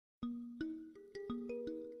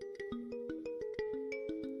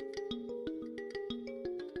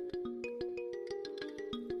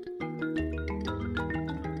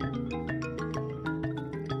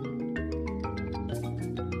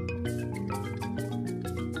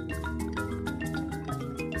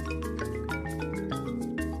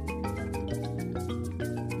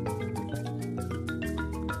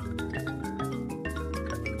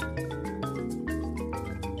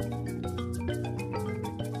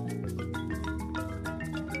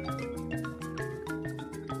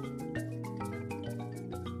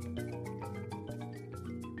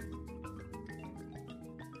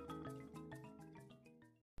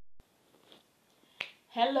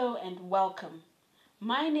Hello and welcome.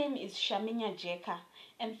 My name is Shaminya Jeka,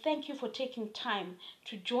 and thank you for taking time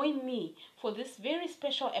to join me for this very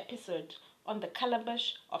special episode on the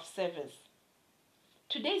calabash of service.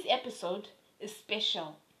 Today's episode is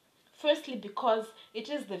special. Firstly, because it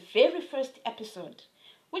is the very first episode,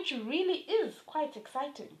 which really is quite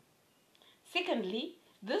exciting. Secondly,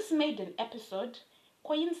 this maiden episode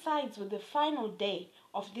coincides with the final day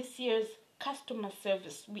of this year's Customer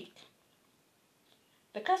Service Week.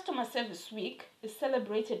 The Customer Service Week is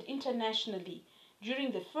celebrated internationally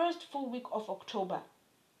during the first full week of October,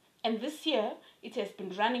 and this year it has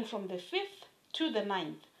been running from the 5th to the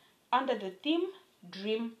 9th under the theme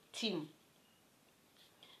Dream Team.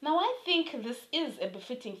 Now, I think this is a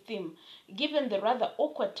befitting theme given the rather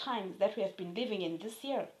awkward times that we have been living in this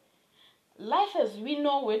year. Life as we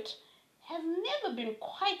know it has never been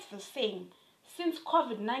quite the same since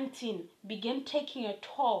COVID-19 began taking a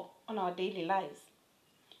toll on our daily lives.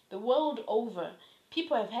 The world over,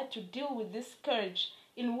 people have had to deal with this scourge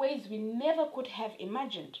in ways we never could have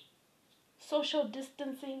imagined. Social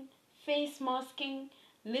distancing, face masking,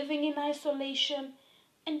 living in isolation,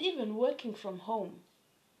 and even working from home.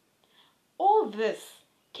 All this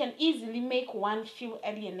can easily make one feel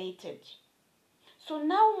alienated. So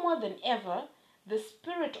now more than ever, the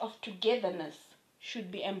spirit of togetherness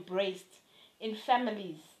should be embraced in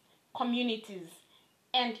families, communities,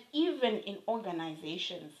 and even in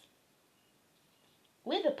organizations.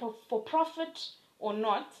 Whether for profit or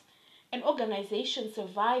not, an organization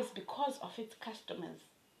survives because of its customers.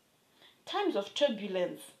 Times of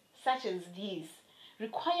turbulence, such as these,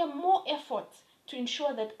 require more effort to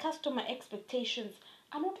ensure that customer expectations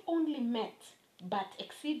are not only met, but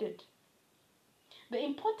exceeded. The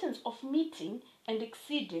importance of meeting and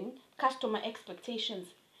exceeding customer expectations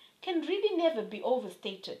can really never be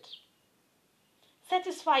overstated.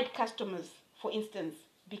 Satisfied customers, for instance,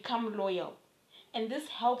 become loyal, and this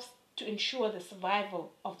helps to ensure the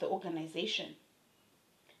survival of the organization.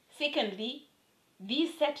 Secondly,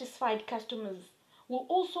 these satisfied customers will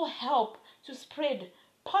also help to spread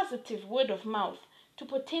positive word of mouth to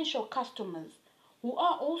potential customers who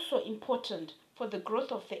are also important for the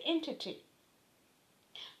growth of the entity.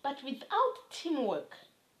 But without teamwork,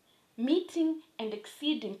 meeting and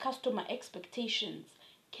exceeding customer expectations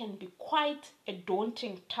can be quite a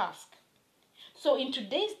daunting task. So in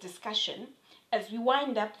today's discussion, as we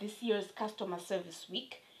wind up this year's Customer Service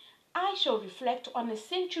Week, I shall reflect on a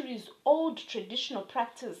centuries-old traditional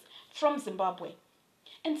practice from Zimbabwe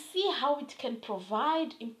and see how it can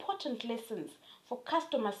provide important lessons for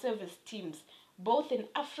customer service teams both in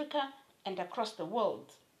Africa and across the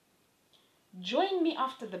world. Join me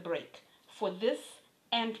after the break for this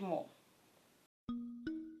and more.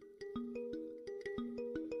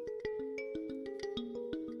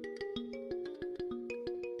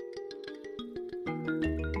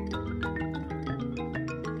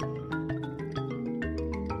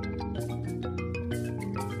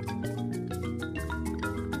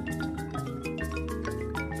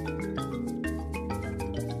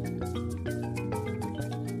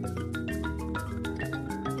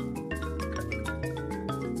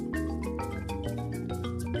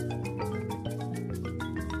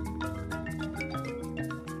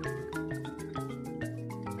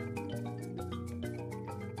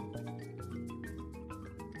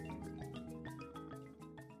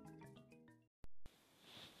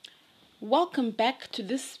 Welcome back to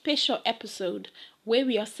this special episode where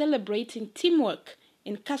we are celebrating teamwork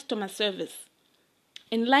in customer service.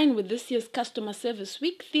 In line with this year's Customer Service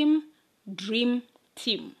Week theme, Dream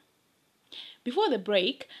Team. Before the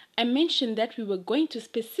break, I mentioned that we were going to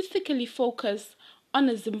specifically focus on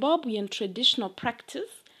a Zimbabwean traditional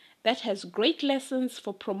practice that has great lessons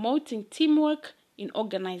for promoting teamwork in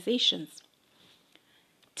organizations.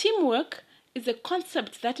 Teamwork is a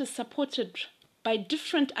concept that is supported by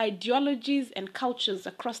different ideologies and cultures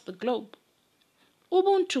across the globe.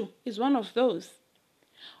 Ubuntu is one of those.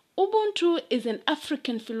 Ubuntu is an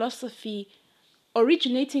African philosophy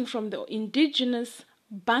originating from the indigenous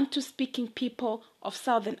Bantu-speaking people of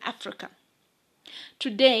Southern Africa.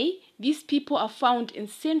 Today, these people are found in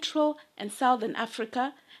Central and Southern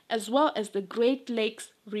Africa as well as the Great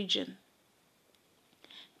Lakes region.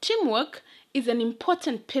 Teamwork is an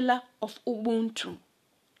important pillar of Ubuntu.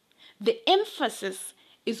 The emphasis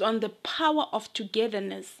is on the power of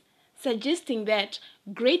togetherness, suggesting that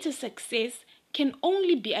greater success can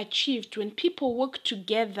only be achieved when people work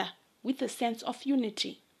together with a sense of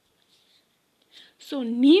unity. So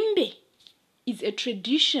nhimbe is a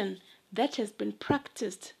tradition that has been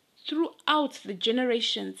practiced throughout the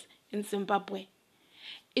generations in Zimbabwe.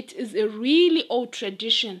 It is a really old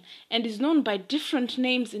tradition and is known by different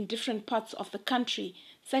names in different parts of the country,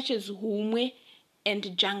 such as Humwe and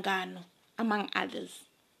Jangano, among others.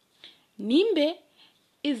 Nhimbe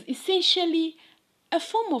is essentially a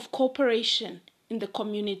form of cooperation in the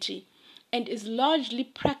community and is largely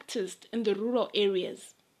practiced in the rural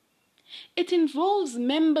areas. It involves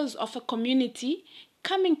members of a community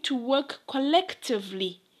coming to work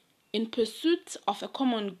collectively in pursuit of a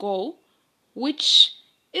common goal, which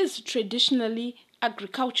is traditionally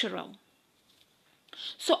agricultural.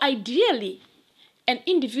 So ideally, an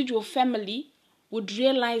individual family would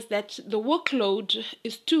realize that the workload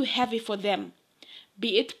is too heavy for them,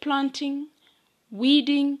 be it planting,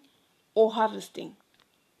 weeding, or harvesting.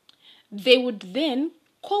 They would then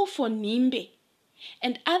call for nhimbe,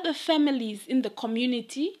 and other families in the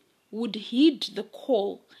community would heed the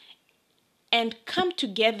call and come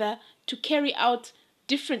together to carry out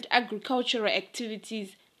different agricultural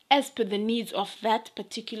activities as per the needs of that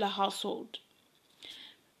particular household.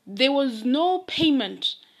 There was no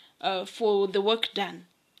payment for the work done,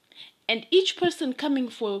 and each person coming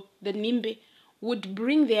for the nhimbe would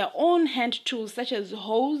bring their own hand tools such as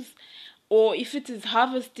hoes, or if it is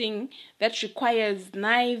harvesting that requires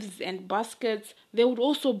knives and baskets, they would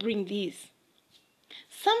also bring these.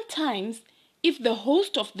 Sometimes, if the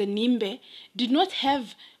host of the nhimbe did not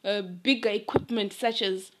have bigger equipment such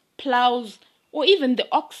as plows or even the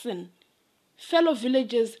oxen, fellow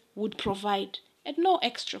villagers would provide at no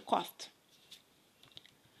extra cost.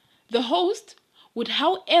 The host would,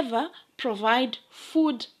 however, provide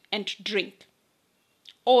food and drink,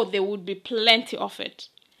 or there would be plenty of it.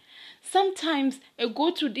 Sometimes a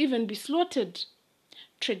goat would even be slaughtered,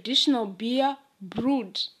 traditional beer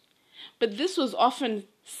brewed, but this was often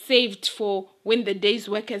saved for when the day's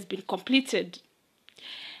work has been completed.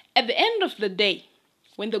 At the end of the day,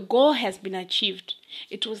 when the goal has been achieved,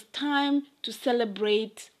 it was time to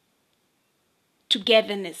celebrate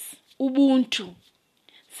togetherness, ubuntu,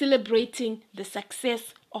 celebrating the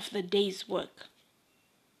success of the day's work.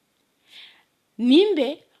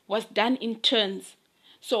 Nhimbe was done in turns.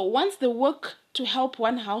 So once the work to help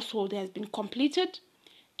one household has been completed,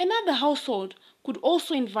 another household could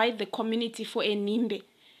also invite the community for a nhimbe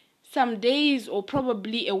some days or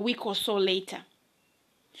probably a week or so later.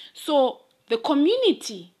 So the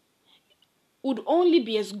community would only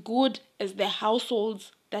be as good as the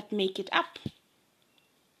households that make it up.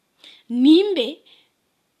 Nhimbe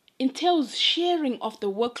entails sharing of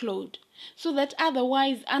the workload so that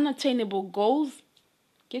otherwise unattainable goals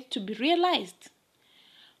get to be realized.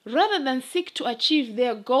 Rather than seek to achieve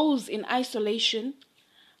their goals in isolation,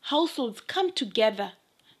 households come together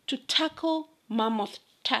to tackle mammoth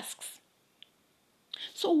tasks.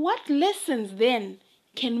 So what lessons then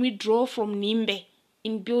can we draw from nhimbe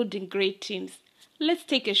in building great teams? Let's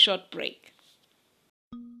take a short break.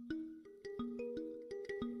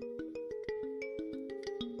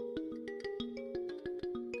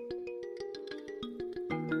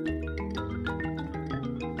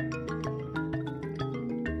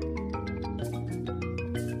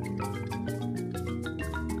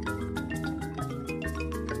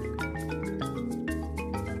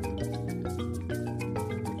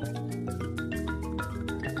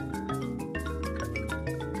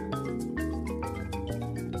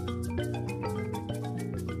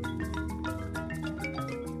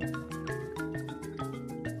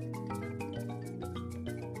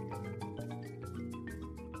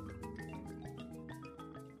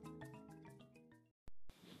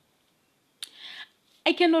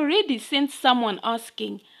 I can already sense someone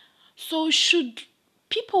asking, so should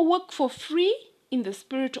people work for free in the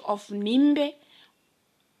spirit of nhimbe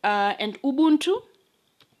and ubuntu?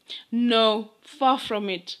 No, far from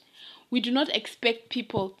it. We do not expect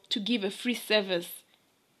people to give a free service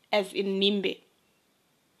as in nhimbe.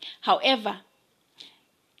 However,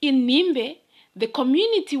 in nhimbe, the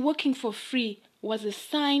community working for free was a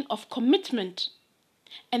sign of commitment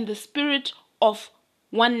and the spirit of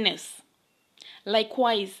oneness.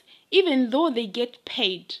 Likewise, even though they get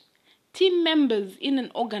paid, team members in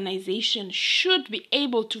an organization should be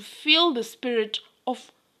able to feel the spirit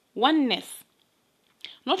of oneness,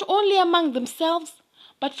 not only among themselves,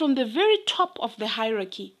 but from the very top of the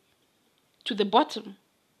hierarchy to the bottom.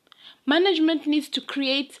 Management needs to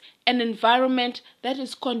create an environment that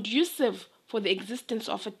is conducive for the existence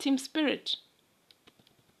of a team spirit.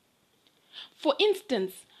 For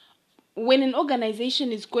instance, when an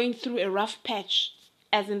organization is going through a rough patch,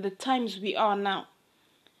 as in the times we are now,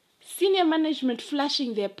 senior management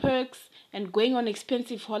flashing their perks and going on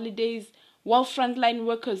expensive holidays, while frontline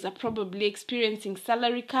workers are probably experiencing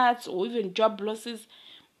salary cuts or even job losses,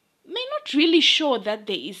 may not really show that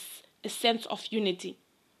there is a sense of unity.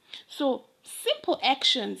 So simple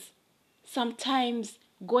actions sometimes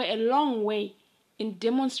go a long way in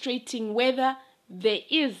demonstrating whether there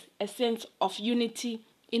is a sense of unity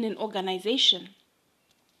in an organization.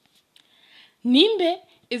 Nhimbe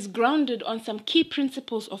is grounded on some key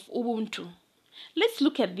principles of Ubuntu. Let's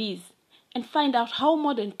look at these and find out how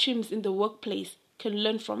modern teams in the workplace can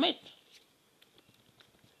learn from it.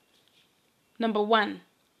 Number 1,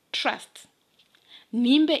 trust.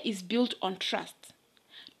 Nhimbe is built on trust.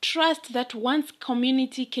 Trust that one's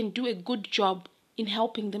community can do a good job in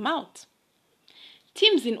helping them out.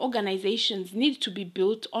 Teams in organizations need to be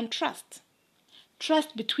built on trust.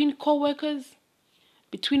 Trust between co-workers,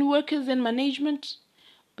 between workers and management,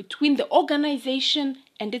 between the organization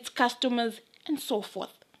and its customers, and so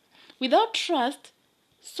forth. Without trust,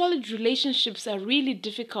 solid relationships are really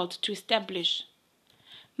difficult to establish.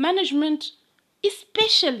 Management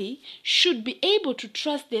especially should be able to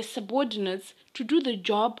trust their subordinates to do the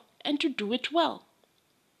job and to do it well.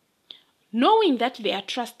 Knowing that they are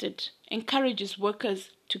trusted encourages workers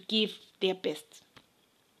to give their best.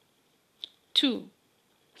 2,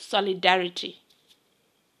 solidarity.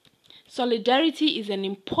 Solidarity is an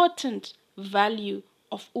important value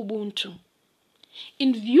of Ubuntu.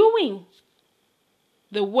 In viewing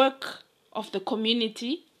the work of the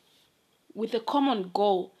community with a common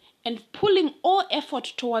goal and pulling all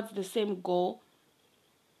effort towards the same goal,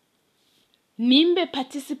 Nhimbe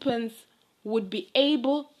participants would be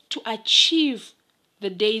able to achieve the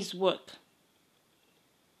day's work.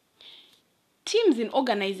 Teams in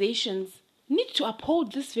organizations need to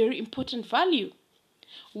uphold this very important value.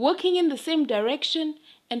 Working in the same direction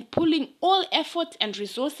and pulling all effort and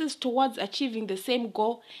resources towards achieving the same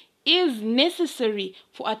goal is necessary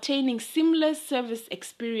for attaining seamless service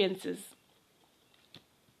experiences.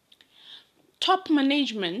 Top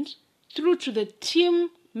management, through to the team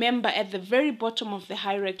member at the very bottom of the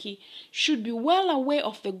hierarchy, should be well aware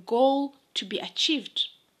of the goal to be achieved.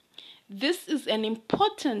 This is an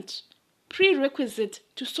important prerequisite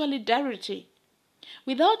to solidarity.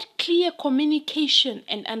 Without clear communication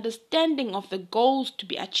and understanding of the goals to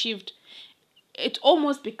be achieved, it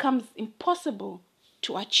almost becomes impossible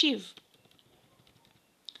to achieve.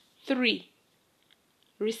 3,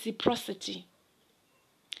 reciprocity.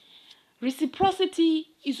 Reciprocity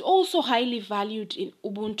is also highly valued in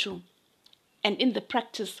Ubuntu and in the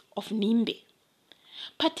practice of Nhimbe.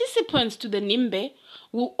 Participants to the Nhimbe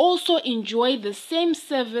will also enjoy the same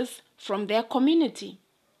service from their community.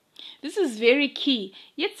 This is very key,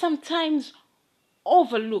 yet sometimes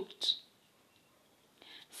overlooked.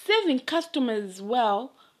 Serving customers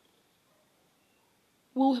well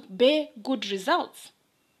will bear good results,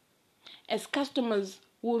 as customers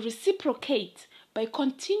will reciprocate by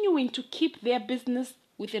continuing to keep their business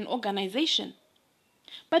with an organization.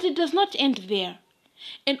 But it does not end there.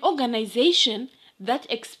 An organization that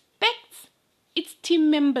expects its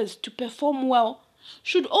team members to perform well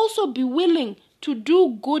should also be willing to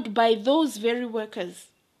do good by those very workers.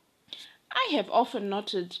 I have often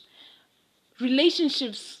noted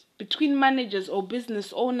relationships between managers or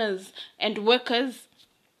business owners and workers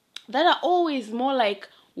that are always more like,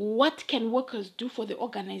 what can workers do for the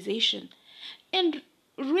organization? And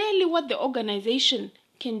rarely what the organization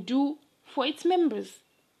can do for its members.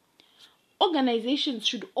 Organizations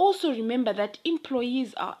should also remember that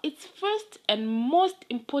employees are its first and most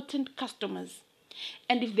important customers.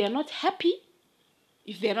 And if they are not happy,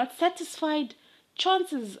 if they are not satisfied,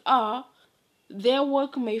 chances are their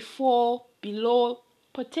work may fall below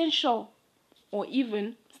potential or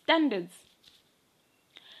even standards.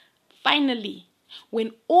 Finally,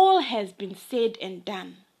 when all has been said and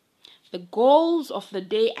done, the goals of the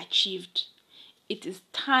day achieved, it is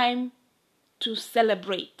time to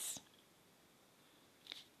celebrate.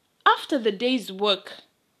 After the day's work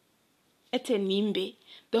at a Nhimbe,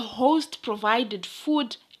 the host provided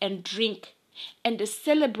food and drink, and a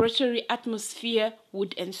celebratory atmosphere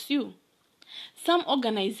would ensue. Some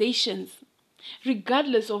organizations,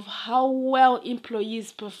 regardless of how well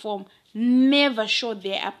employees perform, never show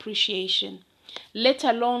their appreciation, let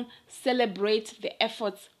alone celebrate the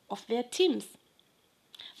efforts of their teams.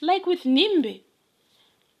 Like with Nhimbe,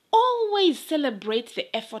 always celebrate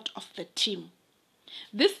the effort of the team.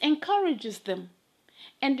 This encourages them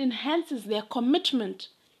and enhances their commitment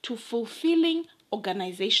to fulfilling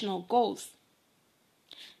organizational goals.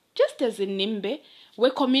 Just as in Nhimbe,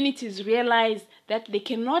 where communities realize that they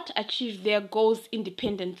cannot achieve their goals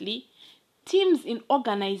independently, teams in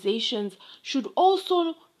organizations should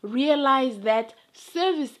also realize that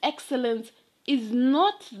service excellence is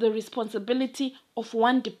not the responsibility of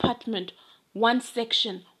one department, one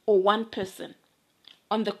section, or one person.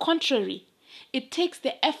 On the contrary, it takes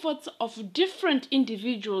the efforts of different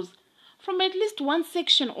individuals from at least one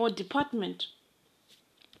section or department.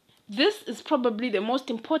 This is probably the most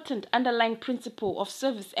important underlying principle of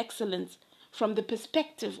service excellence from the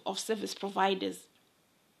perspective of service providers.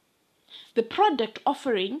 The product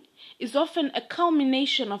offering is often a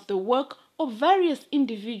culmination of the work of various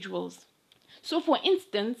individuals. So, for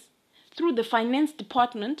instance, through the finance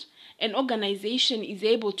department, an organization is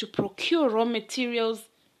able to procure raw materials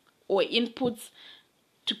or inputs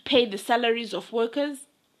to pay the salaries of workers.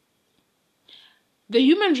 The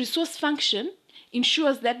human resource function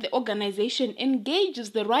ensures that the organization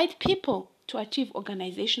engages the right people to achieve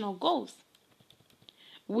organizational goals.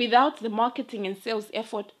 Without the marketing and sales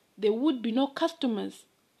effort, there would be no customers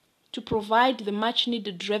to provide the much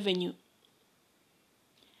needed revenue.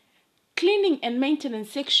 Cleaning and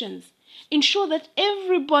maintenance sections ensure that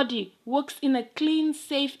everybody works in a clean,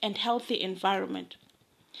 safe, and healthy environment.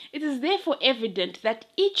 It is therefore evident that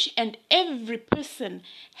each and every person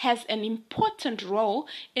has an important role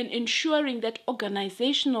in ensuring that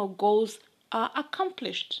organizational goals are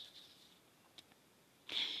accomplished.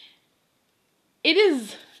 It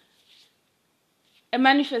is a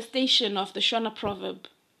manifestation of the Shona proverb,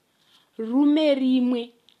 Rume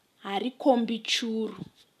rimwe harikombi churu.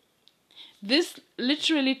 This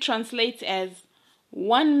literally translates as,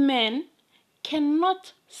 one man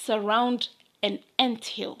cannot surround an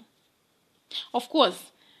anthill. Of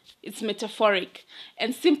course, it's metaphoric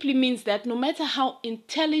and simply means that no matter how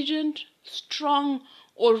intelligent, strong,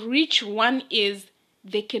 or rich one is,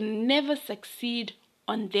 they can never succeed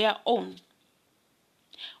on their own.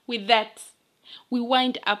 With that, we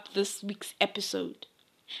wind up this week's episode,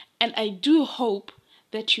 and I do hope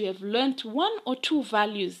that you have learned one or two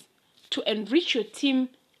values to enrich your team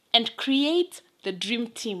and create the dream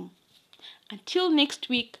team. Until next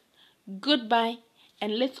week, goodbye,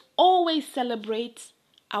 and let's always celebrate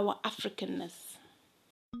our Africanness.